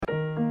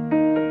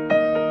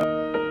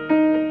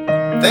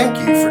Thank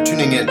you for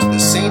tuning in to the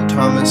St.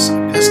 Thomas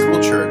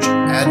Episcopal Church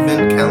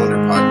Advent Calendar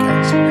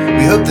Podcast.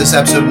 We hope this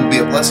episode will be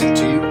a blessing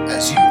to you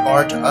as you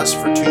are to us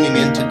for tuning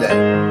in today.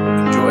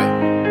 Enjoy.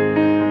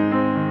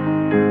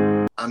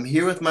 I'm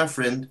here with my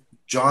friend,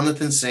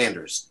 Jonathan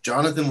Sanders.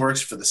 Jonathan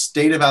works for the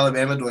state of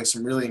Alabama doing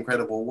some really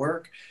incredible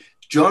work.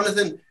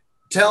 Jonathan,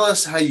 tell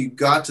us how you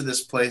got to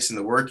this place and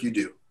the work you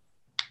do.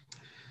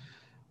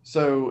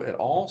 So it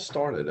all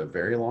started a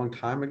very long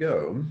time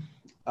ago.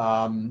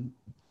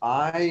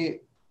 I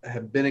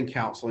have been in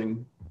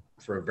counseling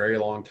for a very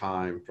long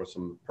time for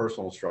some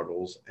personal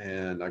struggles,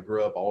 and I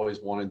grew up always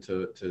wanting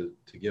to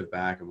give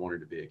back and wanted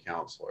to be a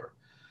counselor.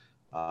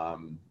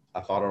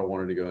 I thought I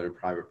wanted to go into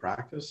private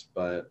practice,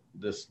 but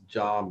this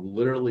job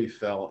literally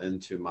fell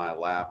into my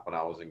lap when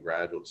I was in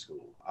graduate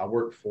school. I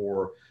worked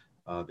for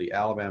the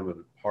Alabama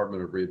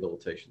Department of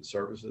Rehabilitation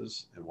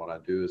Services, and what I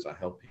do is I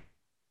help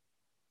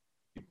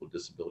people with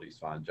disabilities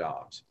find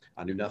jobs.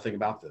 I knew nothing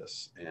about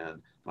this,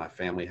 and my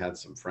family had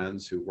some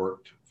friends who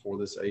worked for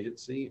this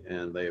agency,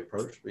 and they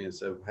approached me and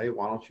said, "Hey,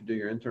 why don't you do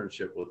your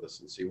internship with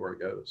us and see where it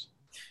goes?"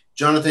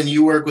 Jonathan,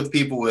 you work with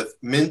people with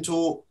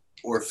mental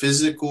or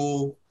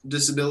physical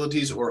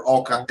disabilities, or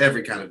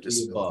every kind of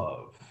disability?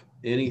 Above.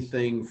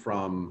 Anything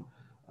from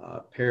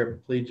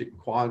paraplegic,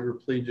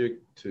 quadriplegic,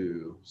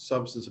 to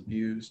substance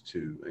abuse,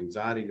 to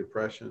anxiety,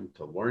 depression,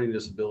 to learning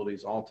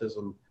disabilities,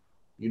 autism,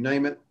 you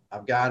name it,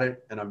 I've got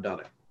it and I've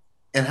done it.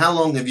 And how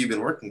long have you been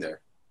working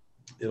there?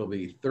 It'll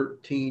be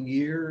 13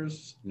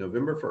 years,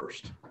 November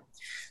 1st.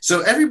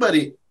 So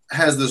everybody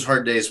has those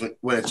hard days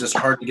when it's just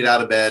hard to get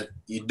out of bed.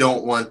 You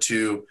don't want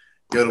to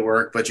go to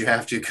work, but you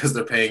have to because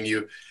they're paying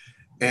you.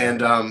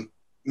 And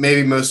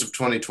maybe most of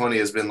 2020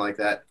 has been like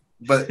that.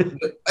 But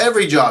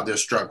every job,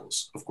 there's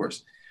struggles, of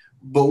course.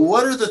 But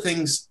what are the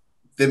things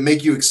that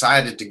make you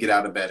excited to get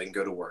out of bed and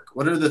go to work?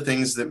 What are the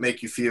things that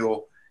make you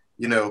feel,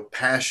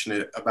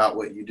 passionate about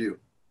what you do?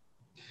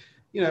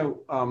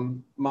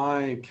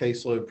 My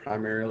caseload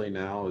primarily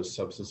now is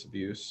substance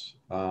abuse.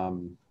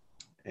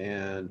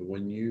 And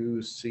when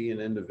you see an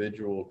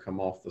individual come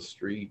off the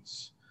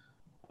streets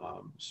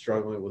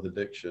struggling with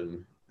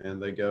addiction,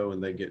 and they go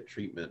and they get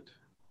treatment,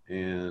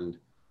 and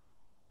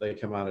they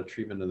come out of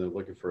treatment and they're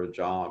looking for a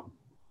job,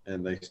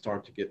 and they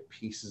start to get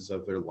pieces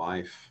of their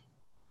life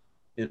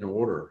in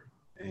order.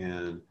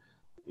 And,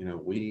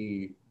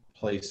 we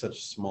play such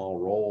a small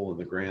role in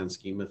the grand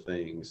scheme of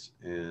things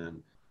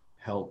and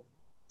help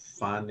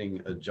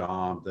finding a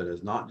job that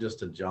is not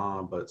just a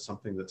job, but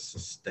something that's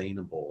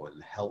sustainable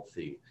and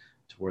healthy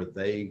to where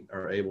they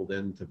are able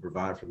then to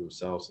provide for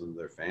themselves and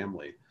their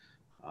family.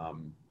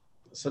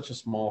 Such a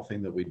small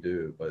thing that we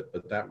do,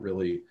 but that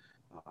really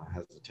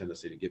has a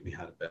tendency to get me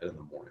out of bed in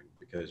the morning,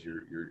 because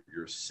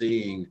you're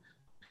seeing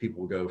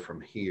people go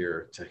from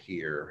here to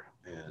here,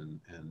 and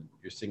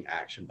you're seeing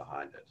action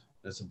behind it.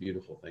 That's a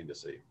beautiful thing to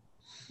see.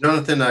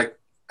 Jonathan,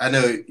 I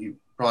know you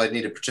probably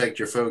need to protect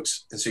your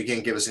folks, and so you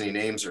can't give us any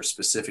names or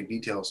specific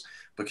details,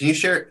 but can you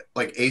share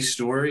like a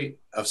story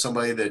of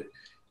somebody that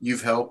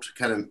you've helped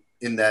kind of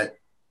in that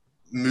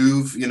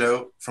move,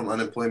 from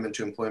unemployment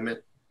to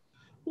employment?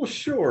 Well,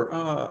 sure.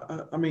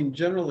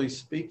 Generally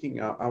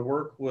speaking, I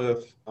work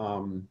with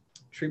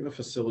treatment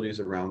facilities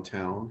around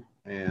town,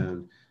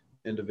 and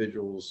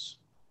individuals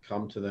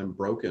come to them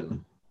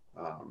broken.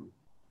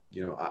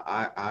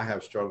 I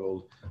have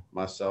struggled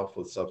myself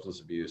with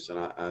substance abuse, and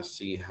I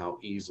see how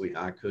easily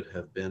I could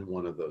have been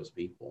one of those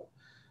people.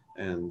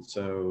 And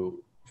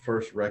so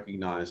first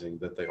recognizing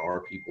that they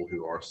are people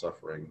who are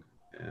suffering,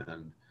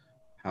 and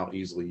how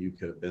easily you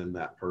could have been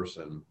that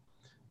person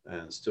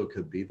and still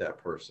could be that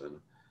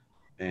person.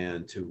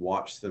 And to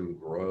watch them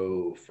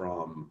grow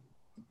from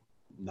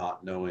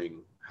not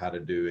knowing how to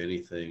do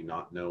anything,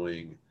 not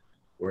knowing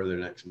where their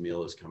next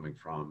meal is coming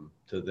from,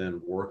 to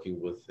then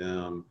working with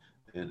them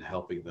and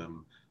helping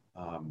them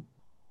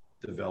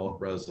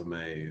develop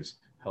resumes,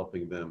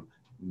 helping them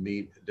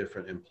meet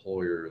different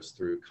employers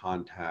through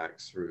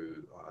contacts,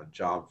 through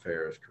job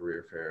fairs,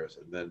 career fairs,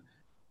 and then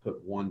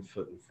put one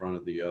foot in front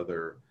of the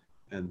other.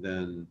 And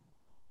then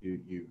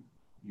you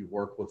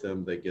work with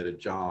them, they get a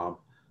job,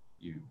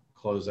 you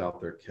close out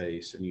their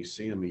case, and you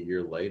see them a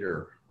year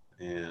later,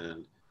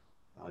 and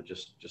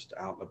just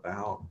out and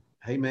about.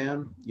 Hey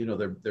man,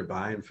 they're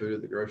buying food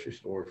at the grocery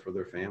store for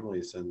their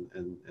families,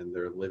 and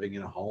they're living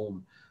in a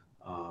home.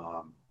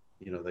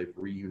 They've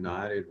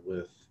reunited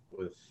with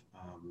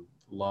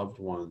loved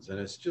ones, and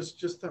it's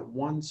just that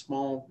one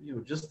small,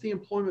 just the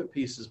employment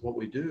piece is what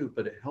we do,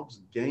 but it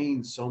helps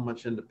gain so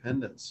much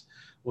independence.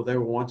 Well, they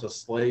were once a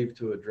slave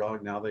to a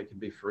drug, now they can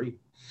be free.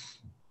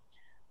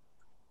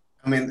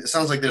 I mean, it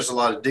sounds like there's a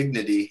lot of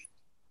dignity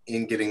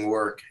in getting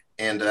work,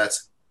 and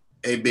that's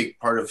a big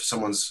part of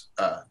someone's,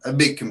 a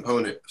big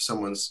component of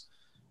someone's,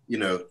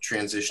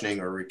 transitioning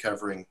or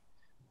recovering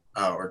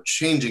or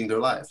changing their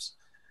lives.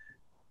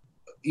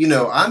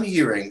 I'm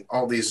hearing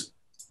all these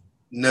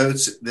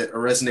notes that are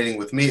resonating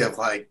with me of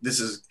like,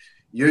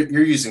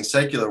 you're using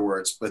secular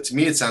words, but to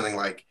me, it's sounding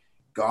like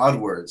God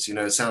words.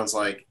 It sounds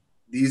like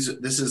this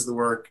is the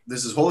work,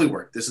 this is holy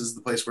work. This is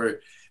the place where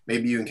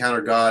maybe you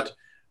encounter God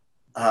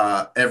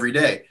every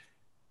day.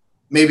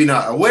 Maybe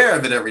not aware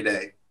of it every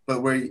day,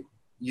 but where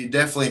you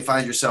definitely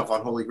find yourself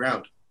on holy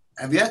ground.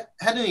 Have you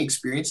had any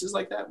experiences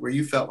like that where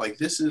you felt like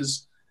this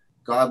is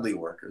godly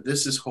work or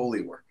this is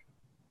holy work?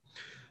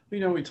 We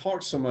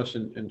talk so much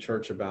in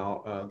church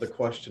about the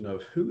question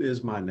of who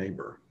is my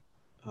neighbor?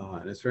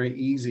 And it's very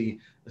easy,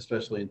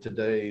 especially in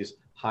today's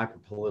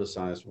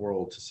hyper-politicized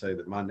world, to say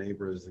that my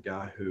neighbor is the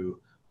guy who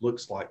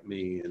looks like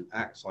me and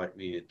acts like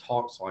me and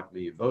talks like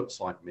me, votes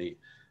like me.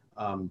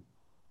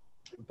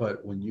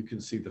 But when you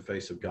can see the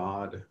face of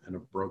God in a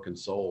broken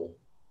soul,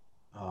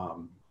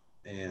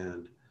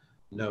 and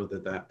know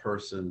that that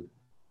person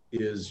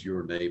is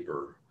your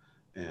neighbor,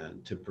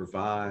 and to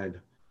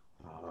provide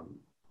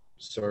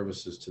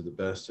services to the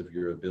best of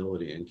your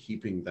ability, and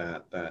keeping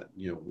that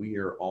we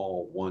are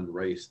all one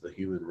race, the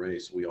human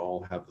race. We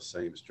all have the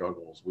same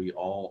struggles. We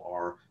all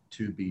are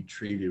to be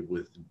treated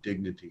with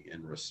dignity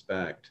and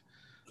respect.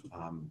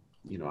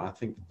 I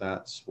think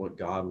that's what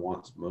God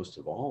wants most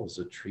of all, is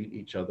to treat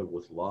each other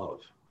with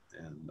love,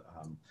 and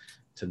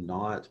to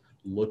not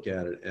look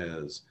at it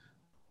as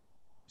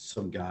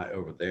some guy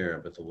over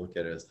there, but to look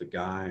at it as the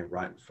guy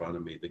right in front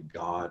of me, the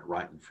God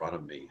right in front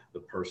of me,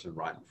 the person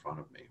right in front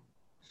of me.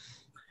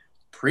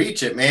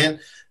 Preach it, man.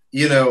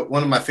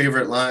 One of my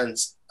favorite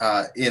lines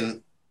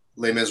in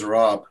Les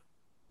Miserables,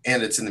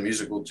 and it's in the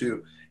musical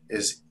too,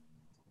 is,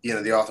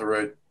 the author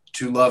wrote,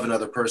 "To love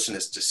another person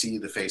is to see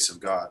the face of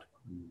God."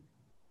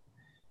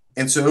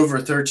 And so over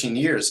 13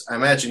 years, I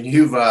imagine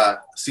you've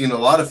seen a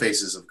lot of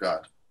faces of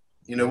God.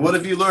 What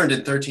have you learned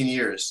in 13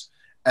 years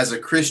as a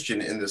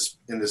Christian in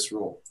this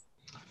role?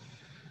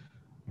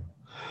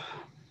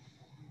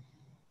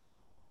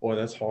 Boy,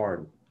 that's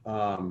hard.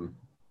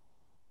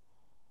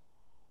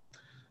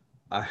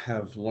 I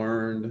have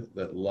learned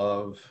that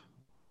love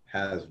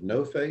has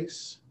no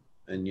face,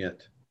 and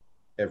yet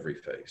every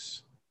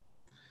face.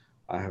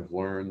 I have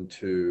learned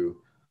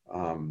to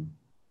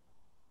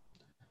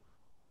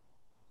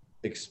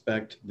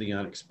expect the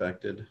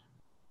unexpected.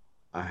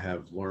 I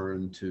have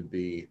learned to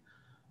be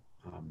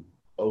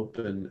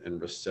open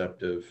and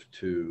receptive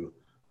to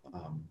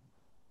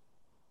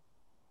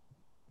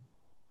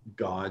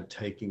God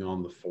taking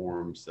on the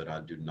forms that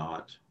I do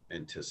not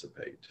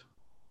anticipate.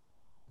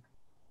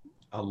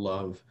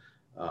 I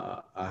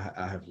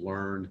have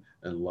learned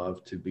and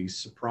love to be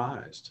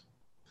surprised,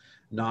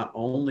 not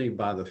only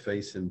by the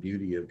face and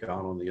beauty of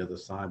God on the other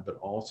side, but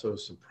also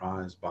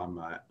surprised by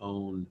my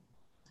own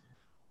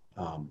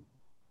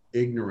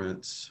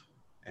ignorance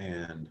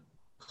and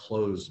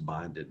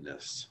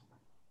closed-mindedness,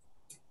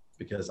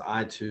 because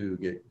I too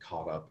get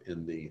caught up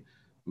in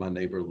my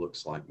neighbor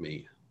looks like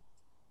me,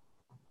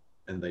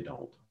 and they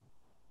don't.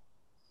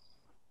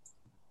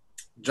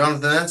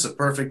 Jonathan, that's a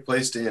perfect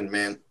place to end,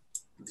 man.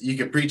 You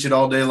can preach it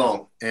all day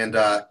long. And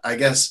I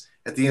guess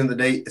at the end of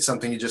the day, it's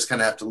something you just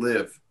kind of have to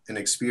live and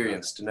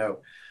experience to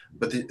know.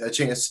 But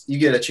you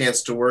get a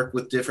chance to work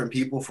with different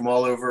people from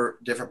all over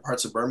different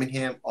parts of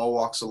Birmingham, all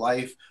walks of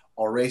life,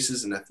 all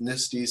races and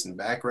ethnicities and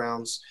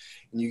backgrounds.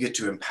 And you get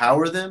to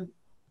empower them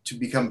to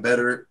become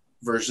better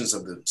versions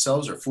of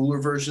themselves or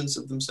fuller versions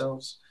of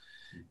themselves.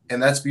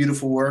 And that's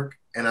beautiful work.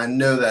 And I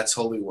know that's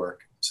holy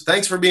work. So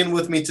thanks for being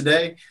with me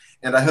today.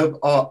 And I hope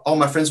all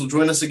my friends will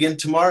join us again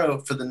tomorrow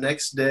for the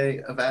next day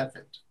of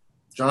Advent.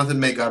 Jonathan,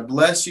 may God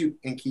bless you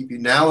and keep you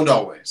now and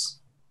always.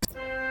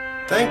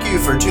 Thank you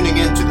for tuning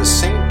in to the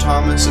St.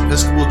 Thomas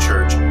Episcopal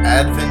Church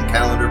Advent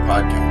Calendar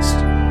Podcast.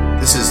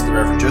 This is the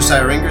Reverend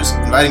Josiah Ringers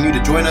inviting you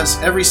to join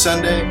us every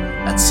Sunday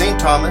at St.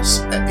 Thomas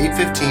at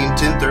 8:15,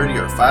 10:30,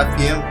 or 5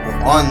 p.m. or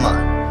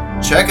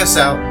online. Check us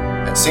out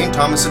at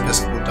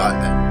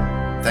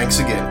stthomasepiscopal.net. Thanks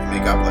again, and may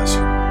God bless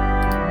you.